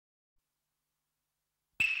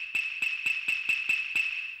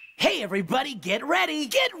Okay, everybody, get ready!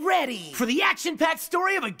 Get ready for the action-packed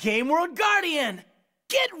story of a game world guardian!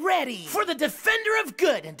 Get ready for the defender of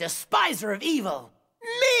good and despiser of evil!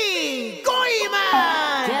 Me!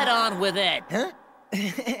 Goemon! Get on with it! Huh?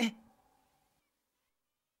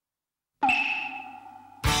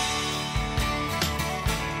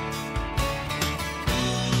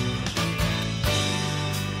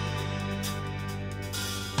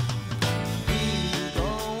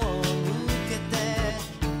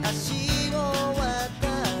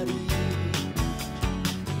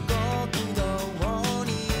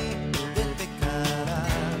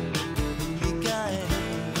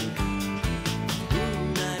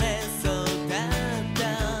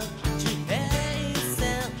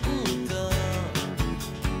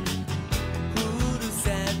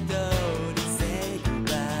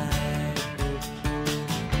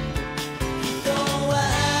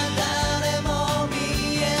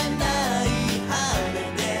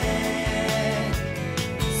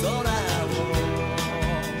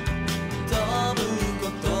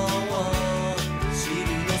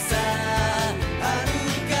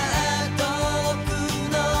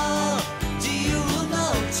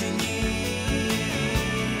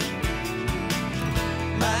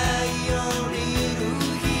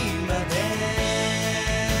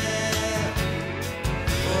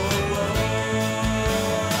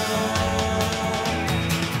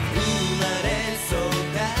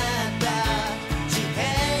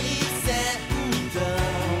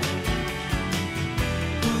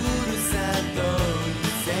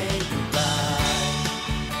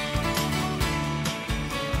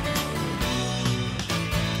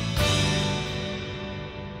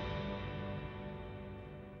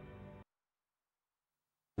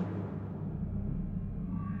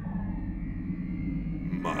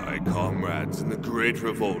 My comrades in the great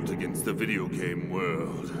revolt against the video game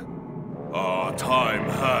world. Our time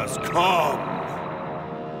has come!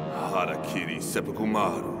 Harakiri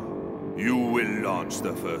Seppukumaru, you will launch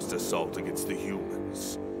the first assault against the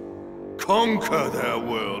humans. Conquer their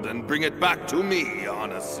world and bring it back to me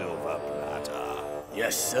on a silver platter.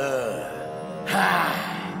 Yes, sir.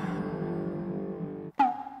 Ha!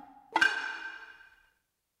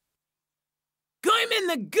 Goemon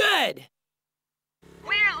the Good!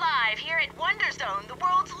 We're live here at Wonderzone, the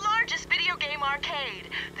world's largest video game arcade.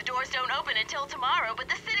 The doors don't open until tomorrow, but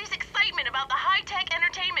the city's excitement about the high-tech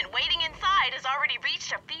entertainment waiting inside has already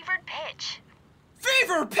reached a fevered pitch.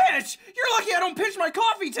 Fever pitch? You're lucky I don't pitch my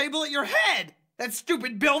coffee table at your head! That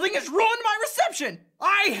stupid building has ruined my reception!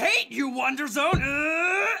 I hate you, Wonderzone!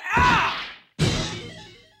 Ah!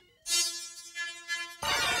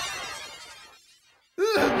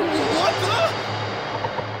 What the?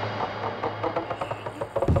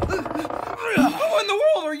 Who in the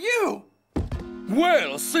world are you?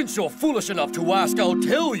 Well, since you're foolish enough to ask, I'll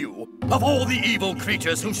tell you. Of all the evil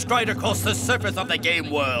creatures who stride across the surface of the game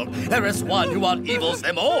world, there is one who out-evils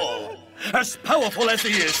them all. As powerful as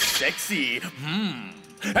he is sexy.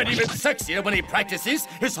 And even sexier when he practices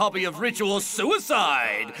his hobby of ritual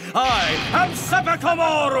suicide. I am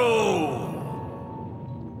Seppukumaru!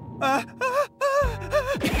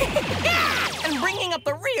 And bringing up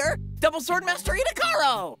the rear, Double Sword Master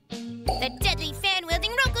Idakaro! The deadly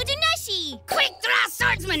fan-wielding Roku Janashi! Quick draw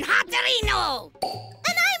swordsman Hatarino!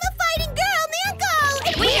 And I'm a fighting girl, Miyako!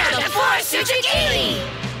 And we are the Four Tsuchigiri!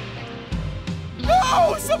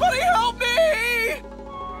 No! Somebody help me!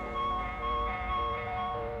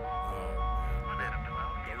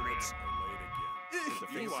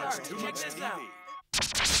 Check this out.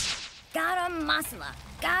 Garam masala,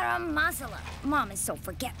 garam masala. Mom is so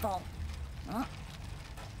forgetful. Huh?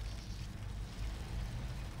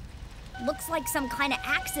 Looks like some kind of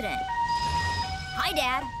accident. Hi,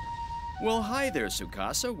 Dad. Well, hi there,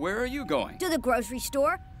 Tsukasa. Where are you going? To the grocery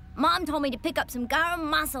store. Mom told me to pick up some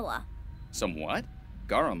garam masala. Some what?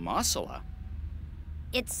 Garam masala?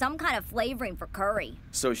 It's some kind of flavoring for curry.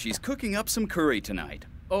 So she's cooking up some curry tonight.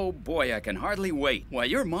 Oh boy, I can hardly wait. Why,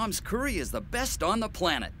 your mom's curry is the best on the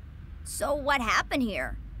planet. So what happened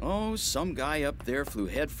here? Oh, some guy up there flew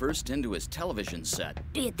headfirst into his television set.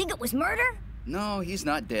 Do you think it was murder? No, he's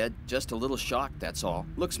not dead. Just a little shocked, that's all.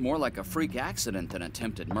 Looks more like a freak accident than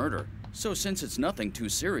attempted murder. So since it's nothing too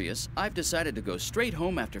serious, I've decided to go straight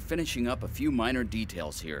home after finishing up a few minor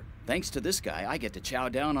details here. Thanks to this guy, I get to chow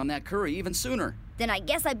down on that curry even sooner. Then I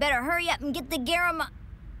guess I better hurry up and get the garam...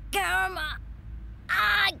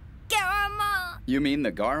 You mean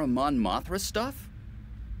the Garamon Mothra stuff?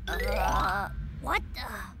 What the...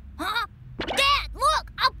 Huh? Dad,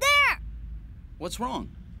 look! Up there! What's wrong?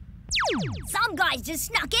 Some guys just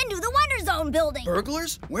snuck into the Wonderzone building!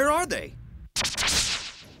 Burglars? Where are they?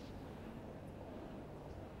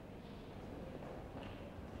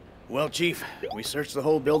 Well, Chief, we searched the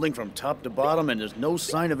whole building from top to bottom, and there's no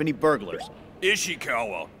sign of any burglars.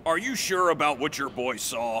 Ishikawa, are you sure about what your boy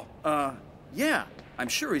saw? Yeah. I'm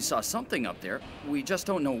sure he saw something up there. We just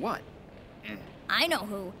don't know what. I know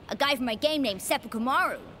who. A guy from my game named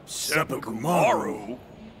Seppukumaru. Seppukumaru?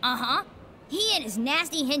 Uh-huh. He and his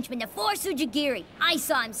nasty henchman, the Four Sujigiri. I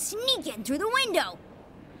saw him sneaking through the window.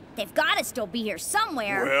 They've gotta still be here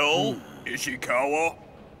somewhere. Well, Ishikawa?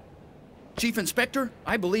 Chief Inspector,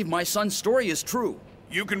 I believe my son's story is true.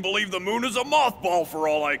 You can believe the moon is a mothball for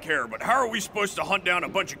all I care, but how are we supposed to hunt down a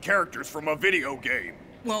bunch of characters from a video game?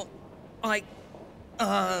 Well,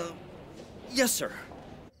 yes, sir.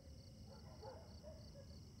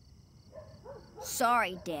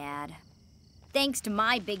 Sorry, Dad. Thanks to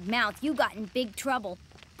my big mouth, you got in big trouble.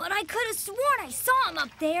 But I could have sworn I saw him up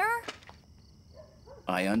there.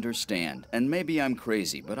 I understand, and maybe I'm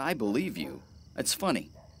crazy, but I believe you. It's funny.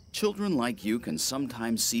 Children like you can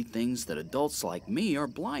sometimes see things that adults like me are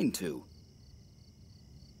blind to.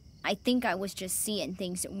 I think I was just seeing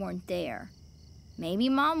things that weren't there. Maybe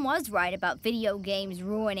Mom was right about video games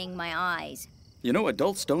ruining my eyes. You know,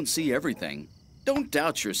 adults don't see everything. Don't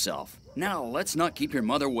doubt yourself. Now, let's not keep your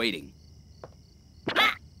mother waiting.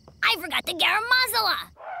 Ah! I forgot the garam masala!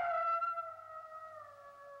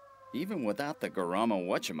 Even without the garama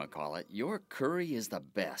whatchamacallit, your curry is the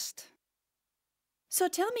best. So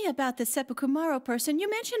tell me about the Seppukumaru person you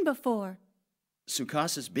mentioned before.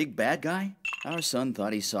 Tsukasa's big bad guy? Our son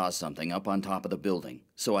thought he saw something up on top of the building.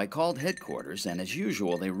 So I called headquarters, and as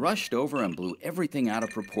usual, they rushed over and blew everything out of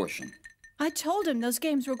proportion. I told him those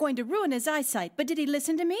games were going to ruin his eyesight, but did he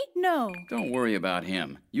listen to me? No. Don't worry about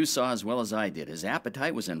him. You saw as well as I did. His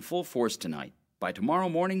appetite was in full force tonight. By tomorrow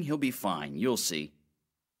morning, he'll be fine. You'll see.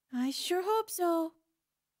 I sure hope so.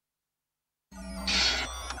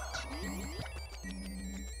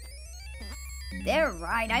 They're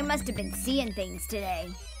right. I must have been seeing things today.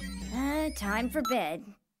 Time for bed.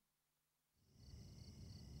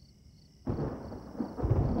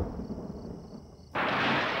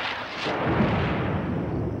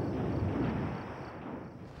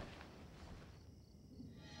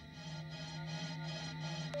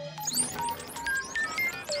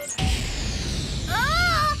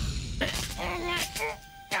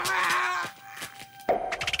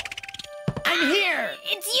 I'm here!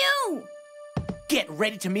 It's you! Get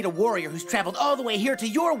ready to meet a warrior who's traveled all the way here to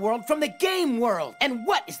your world from the game world. And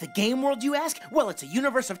what is the game world, you ask? Well, it's a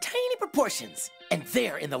universe of tiny proportions. And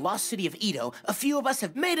there, in the lost city of Edo, a few of us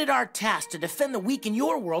have made it our task to defend the weak in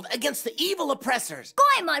your world against the evil oppressors.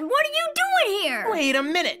 Goemon, what are you doing here? Wait a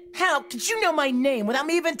minute. How could you know my name without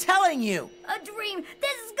me even telling you? A dream.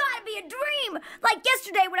 This has got to be a dream. Like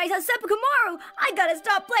yesterday when I saw Seppukumaru, I gotta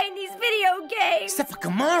stop playing these video games.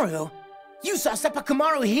 Seppukumaru? You saw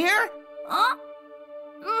Seppukumaru here? Huh?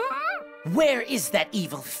 Mm-hmm. Where is that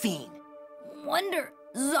evil fiend? Wonder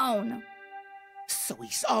Zone. So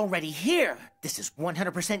he's already here. This is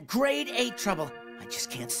 100% grade A trouble. I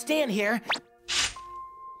just can't stand here.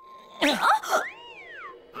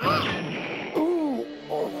 Ooh,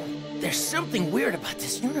 oh, there's something weird about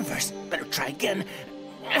this universe. Better try again.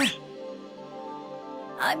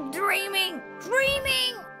 I'm dreaming.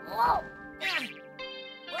 Dreaming. Whoa.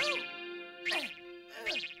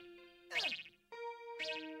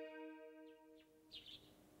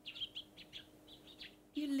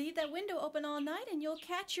 You leave that window open all night and you'll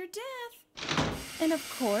catch your death. And of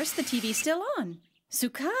course, the TV's still on.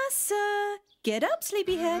 Tsukasa! Get up,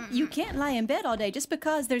 sleepyhead. You can't lie in bed all day just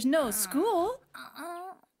because there's no school.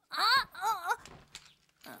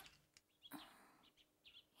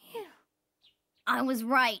 I was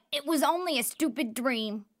right. It was only a stupid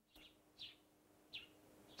dream.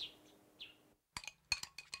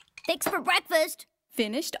 Thanks for breakfast.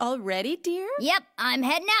 Finished already, dear? Yep, I'm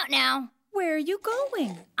heading out now. Where are you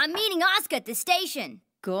going? I'm meeting Asuka at the station.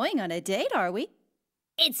 Going on a date, are we?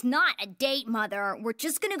 It's not a date, Mother. We're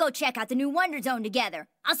just gonna go check out the new Wonder Zone together.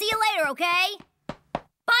 I'll see you later, okay?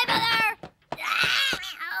 Bye, Mother!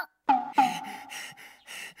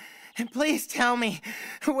 And please tell me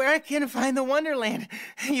where I can find the Wonderland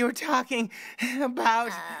you were talking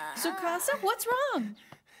about. Tsukasa, what's wrong?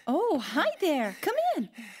 Oh, hi there. Come in.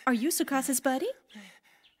 Are you Tsukasa's buddy?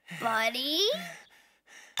 Buddy?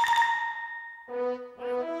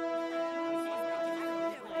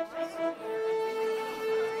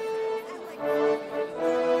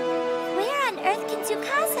 Where on earth can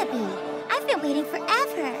Tsukasa be? I've been waiting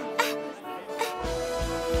forever.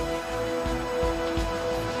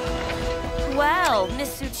 Wow,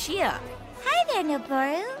 Miss Tsuchiya. Hi there,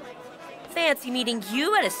 Noboru. Fancy meeting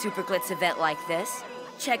you at a Super Glitz event like this.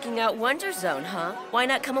 Checking out Wonder Zone, huh? Why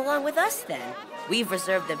not come along with us then? We've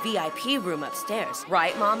reserved the VIP room upstairs,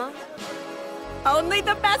 right, Mama? Only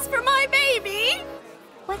the best for my baby!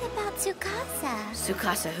 What about Tsukasa?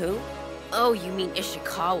 Tsukasa who? Oh, you mean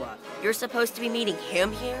Ishikawa. You're supposed to be meeting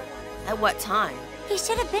him here? At what time? He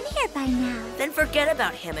should have been here by now. Then forget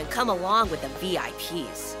about him and come along with the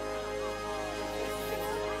VIPs.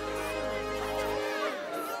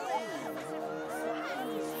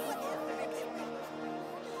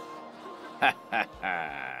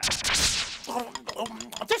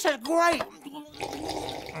 This is great!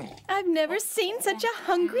 I've never seen such a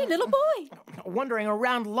hungry little boy. Wandering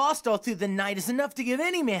around lost all through the night is enough to give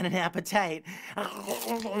any man an appetite.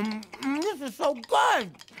 This is so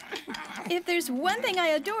good! If there's one thing I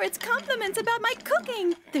adore, it's compliments about my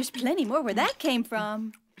cooking. There's plenty more where that came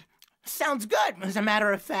from. Sounds good, as a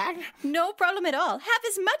matter of fact. No problem at all. Have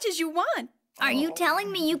as much as you want. Are you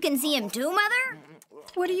telling me you can see him too, Mother?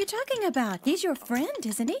 What are you talking about? He's your friend,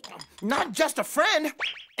 isn't he? Not just a friend.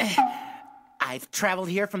 I've traveled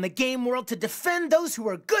here from the game world to defend those who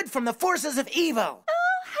are good from the forces of evil.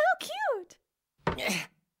 Oh, how cute.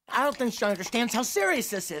 I don't think she understands how serious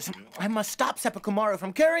this is. I must stop Seppukumaru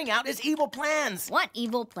from carrying out his evil plans. What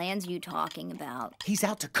evil plans are you talking about? He's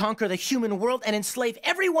out to conquer the human world and enslave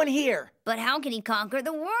everyone here. But how can he conquer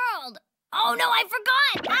the world? Oh no, I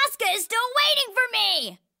forgot! Asuka is still waiting for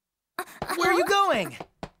me! Where are you going?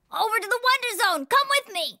 Over to the Wonder Zone! Come with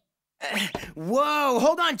me! Whoa,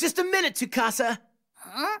 hold on just a minute, Tsukasa.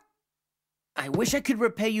 Huh? I wish I could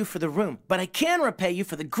repay you for the room, but I can repay you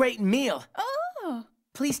for the great meal. Oh.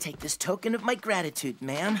 Please take this token of my gratitude,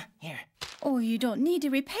 ma'am. Here. Oh, you don't need to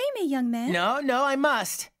repay me, young man. No, I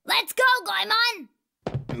must. Let's go, Goemon!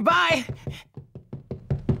 Bye!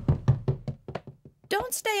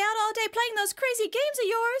 Don't stay out all day playing those crazy games of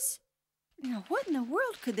yours. Now, what in the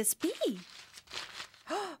world could this be?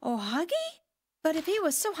 Ohagi? But if he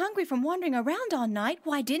was so hungry from wandering around all night,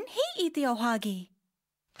 why didn't he eat the ohagi?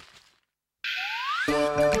 Go,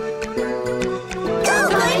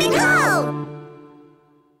 Goemon, go!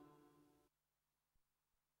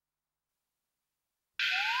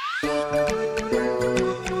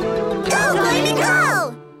 Go, Goemon,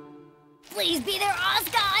 go! Please be there,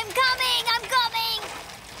 Asuka! I'm coming! I'm coming!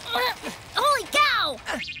 Holy cow!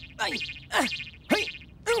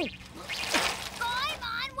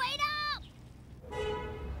 Goemon, wait up!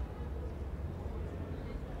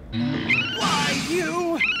 Why,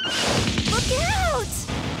 you? Look out!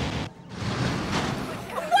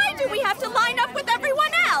 Why do we have to line up with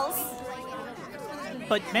everyone else?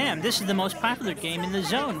 But, ma'am, this is the most popular game in the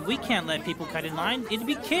zone. We can't let people cut in line. It'd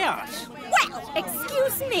be chaos. Well,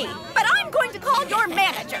 excuse me, but I'm going to call your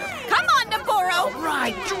manager. Come on, Naburo!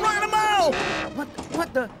 Right, Geronimo!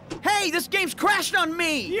 What the? Hey, this game's crashed on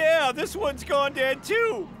me! Yeah, this one's gone dead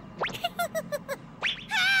too. Help!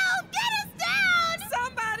 Get us down!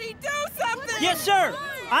 Somebody do something! Yes, sir!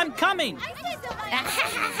 I'm coming!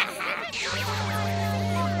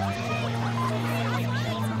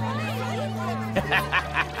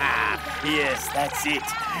 Yes, that's it.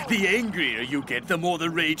 The angrier you get, the more the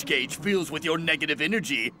rage gauge fills with your negative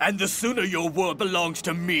energy, and the sooner your world belongs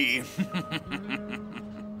to me.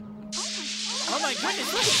 Oh my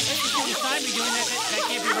goodness, look! That's the second time we're doing that. That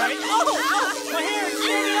can't be right. Oh! My hair is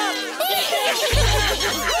standing up!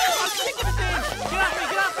 Stick to the thing! Get off me!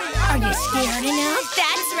 Get off me! Are you scared enough?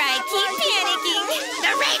 That's right, keep panicking.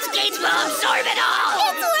 The rage gauge will absorb it all!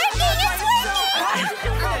 It's working! It's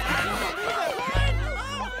working!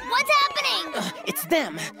 What's happening? It's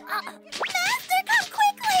them. Master, come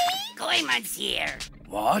quickly! Goemon's here.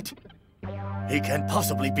 What? He can't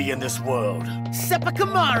possibly be in this world.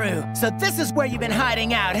 Seppukumaru! So this is where you've been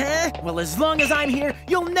hiding out, huh? Well, as long as I'm here,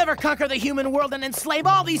 you'll never conquer the human world and enslave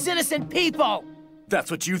all these innocent people!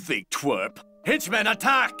 That's what you think, twerp. Henchmen,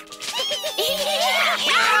 attack!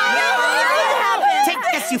 Take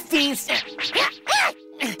this, you fiends!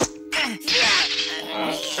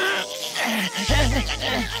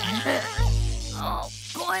 Oh,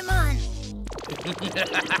 Goemon.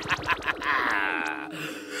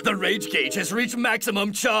 The rage gauge has reached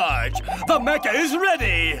maximum charge. The mecha is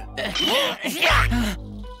ready.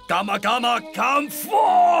 Gamma Gamma, come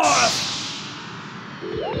forth!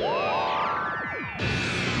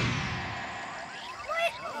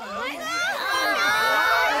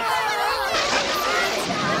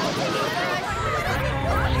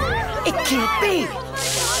 It can't be!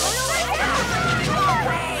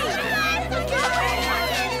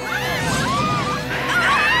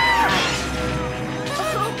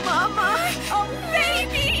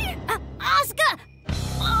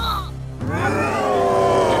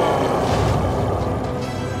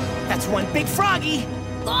 That's one big froggy!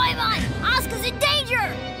 Goemon! Asuka's in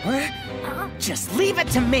danger! Huh? Just leave it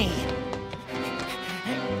to me.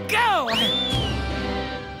 Go!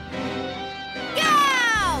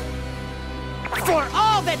 Go! For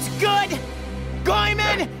all that's good,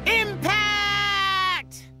 Goemon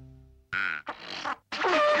Impact!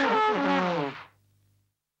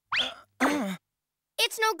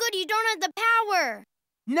 It's no good, you don't have the power.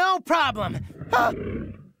 No problem.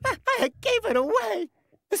 I gave it away.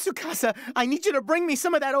 Tsukasa, I need you to bring me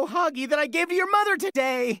some of that ohagi that I gave to your mother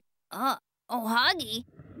today. Ohagi?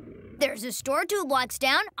 There's a store 2 blocks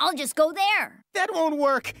down. I'll just go there. That won't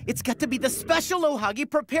work. It's got to be the special ohagi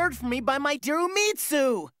prepared for me by my dear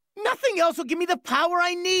Umitsu. Nothing else will give me the power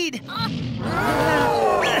I need.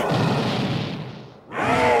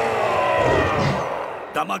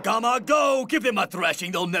 Gama Gama, go! Give them a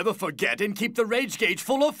thrashing they'll never forget and keep the rage gauge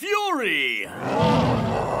full of fury!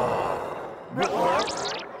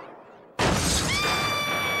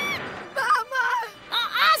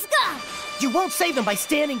 Asuka! You won't save them by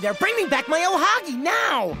standing there. Bring me back my ohagi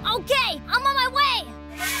now! Okay, I'm on my way.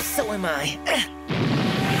 So am I.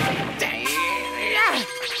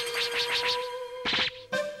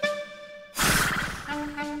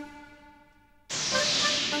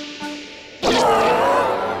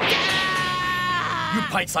 You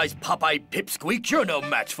pint-sized Popeye pipsqueak, you're no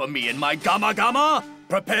match for me and my Gama Gama!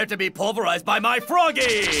 Prepare to be pulverized by my Froggy!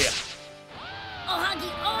 Ohagi,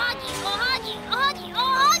 ohagi, ohagi, ohagi,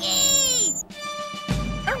 ohagi!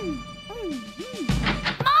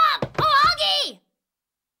 Mom, ohagi!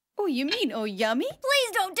 Oh, you mean oh yummy?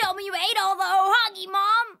 Please don't tell me you ate all the ohagi,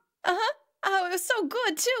 Mom! Uh-huh. Oh, it was so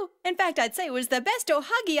good, too. In fact, I'd say it was the best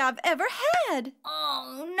ohagi I've ever had.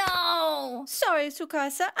 Oh, no. Sorry,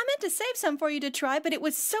 Tsukasa. I meant to save some for you to try, but it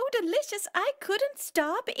was so delicious I couldn't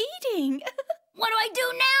stop eating. What do I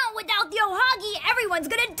do now? Without the ohagi, everyone's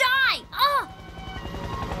gonna die!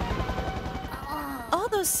 All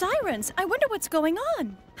those sirens. I wonder what's going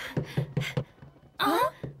on.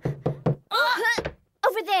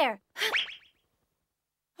 Over there.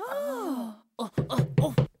 Oh.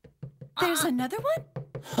 There's another one?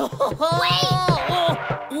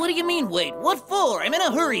 What do you mean, wait? What for? I'm in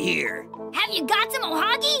a hurry here. Have you got some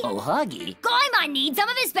ohagi? Ohagi? Goemon needs some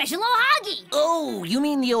of his special ohagi. Oh, you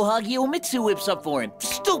mean the ohagi Umitsu whips up for him.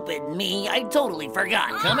 Stupid me, I totally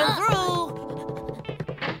forgot. Coming through.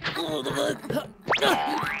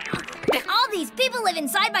 All these people live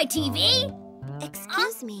inside my TV?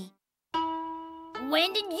 Excuse me.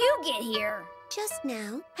 When did you get here? Just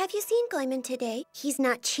now. Have you seen Goemon today? He's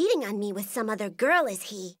not cheating on me with some other girl, is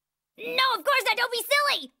he? No, of course not. Don't be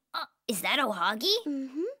silly. Is that ohagi?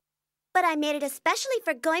 Mm-hmm. But I made it especially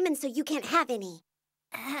for Goemon so you can't have any.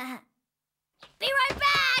 Be right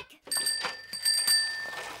back!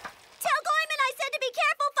 Tell Goemon I said to be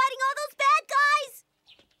careful fighting all those bad guys!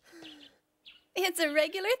 It's a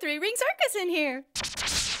regular 3-ring circus in here.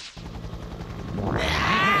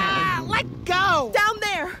 Let go! Down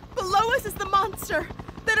there, below us is the monster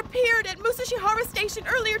that appeared at Musashihara Station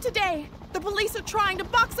earlier today. The police are trying to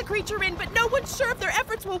box the creature in, but no one's sure if their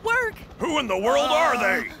efforts will work. Who in the world are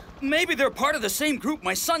they? Maybe they're part of the same group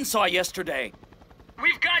my son saw yesterday.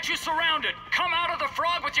 We've got you surrounded. Come out of the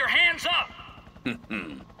frog with your hands up.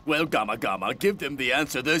 Well, Gama Gama, give them the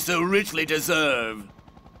answer they so richly deserve.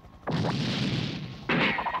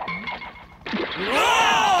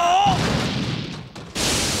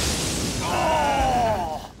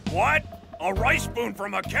 What? A rice spoon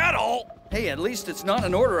from a kettle? Hey, at least it's not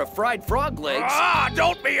an order of fried frog legs. Ah,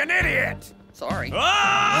 don't be an idiot! Sorry.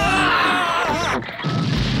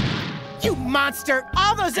 You monster!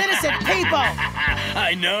 All those innocent people!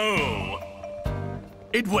 I know.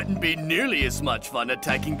 It wouldn't be nearly as much fun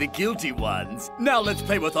attacking the guilty ones. Now let's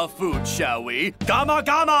play with our food, shall we? Gama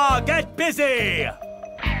Gama, get busy!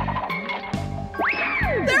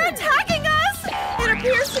 They're attacking us! It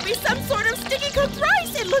appears to be some sort of sticky cooked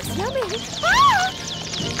rice. It looks yummy. Ah!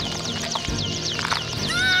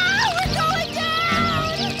 We're going down!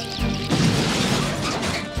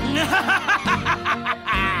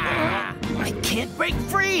 I can't break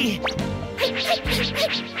free!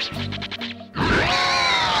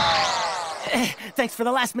 Thanks for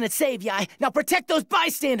the last-minute save, Yai. Now protect those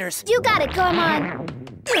bystanders! You got it, Goemon!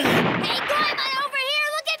 Hey, Goemon, over here!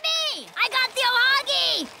 Look at me! I got the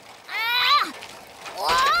ohagi!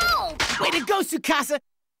 Whoa! Way to go, Tsukasa!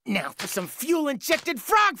 Now for some fuel-injected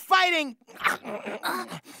frog fighting!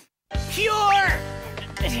 Pure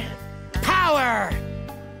power!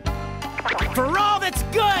 For all that's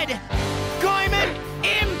good, Goemon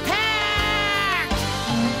Impact!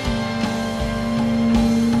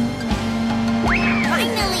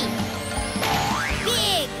 Finally!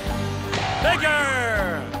 Big!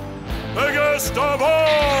 Bigger! Biggest of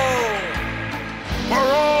all!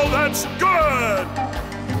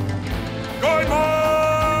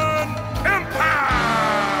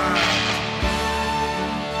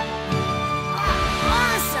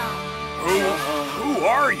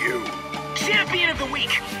 are you? Champion of the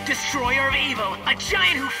week, destroyer of evil, a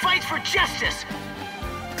giant who fights for justice.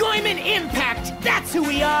 Goemon Impact, that's who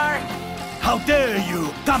we are. How dare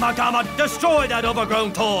you! Gamma Gamma, destroy that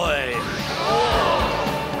overgrown toy!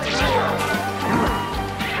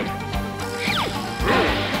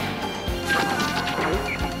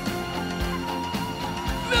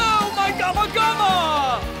 No, my Gamma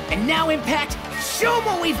Gamma! And now, Impact, show 'em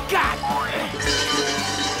what we've got!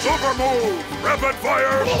 Super move! Rapid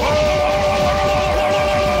fire!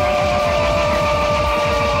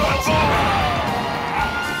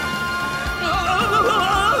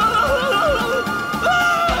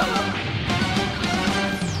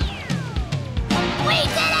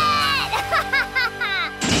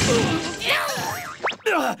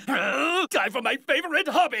 Time for my favorite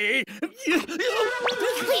hobby!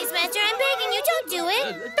 Please, Master, I'm begging you, don't do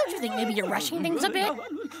it. Don't you think maybe you're rushing things a bit? We've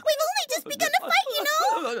only just begun to fight, you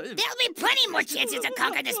know. There'll be plenty more chances to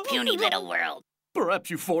conquer this puny little world. Perhaps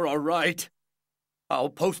you four are right. I'll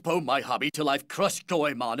postpone my hobby till I've crushed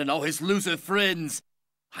Goemon and all his loser friends.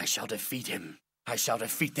 I shall defeat him. I shall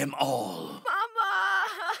defeat them all. Mama!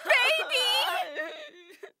 Baby!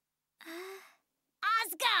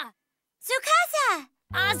 Asuka! Tsukasa!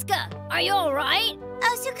 Asuka, are you all right?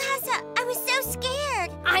 Oh, Tsukasa, I was so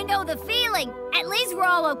scared. I know the feeling. At least we're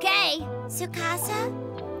all okay. Tsukasa?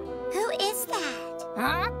 Who is that?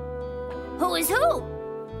 Huh? Who is who?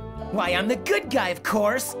 Why, I'm the good guy, of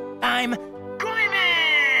course. I'm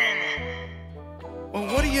Goemon! Well,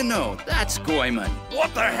 what do you know? That's Goemon.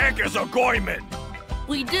 What the heck is a Goemon?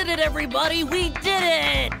 We did it, everybody! We did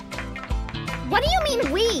it! What do you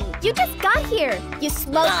mean we? You just got here, you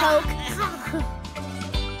slowpoke.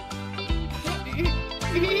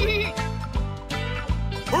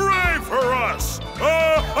 Hooray for us!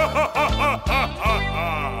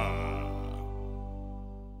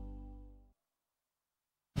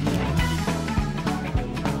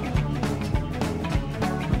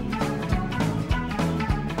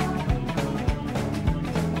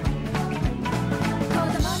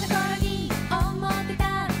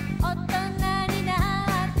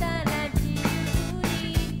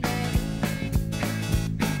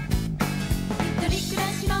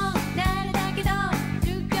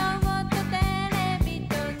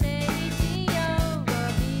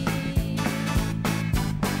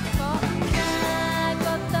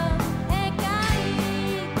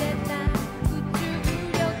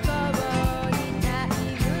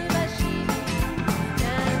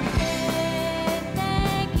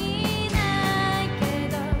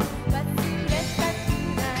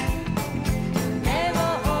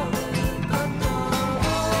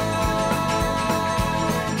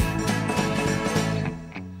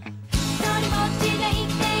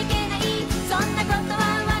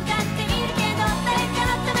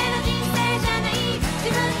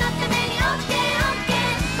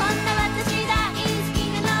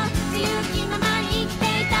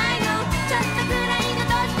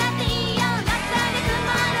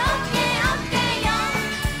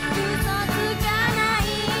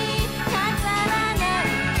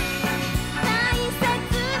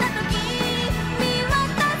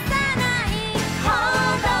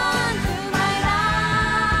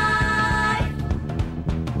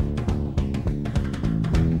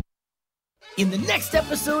 In the next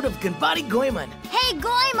episode of Ganbare Goemon. Hey,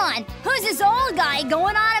 Goemon! Who's this old guy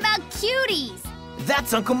going on about cuties?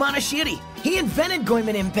 That's Uncle Monashiri. He invented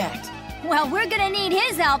Goemon Impact. Well, we're gonna need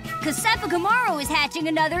his help, because Seppukumaru is hatching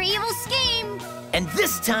another evil scheme. And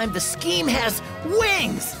this time, the scheme has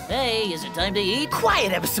wings! Hey, is it time to eat?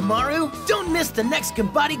 Quiet, Ebisumaru! Don't miss the next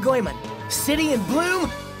Ganbare Goemon. City in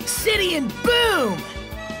Bloom, City in Boom!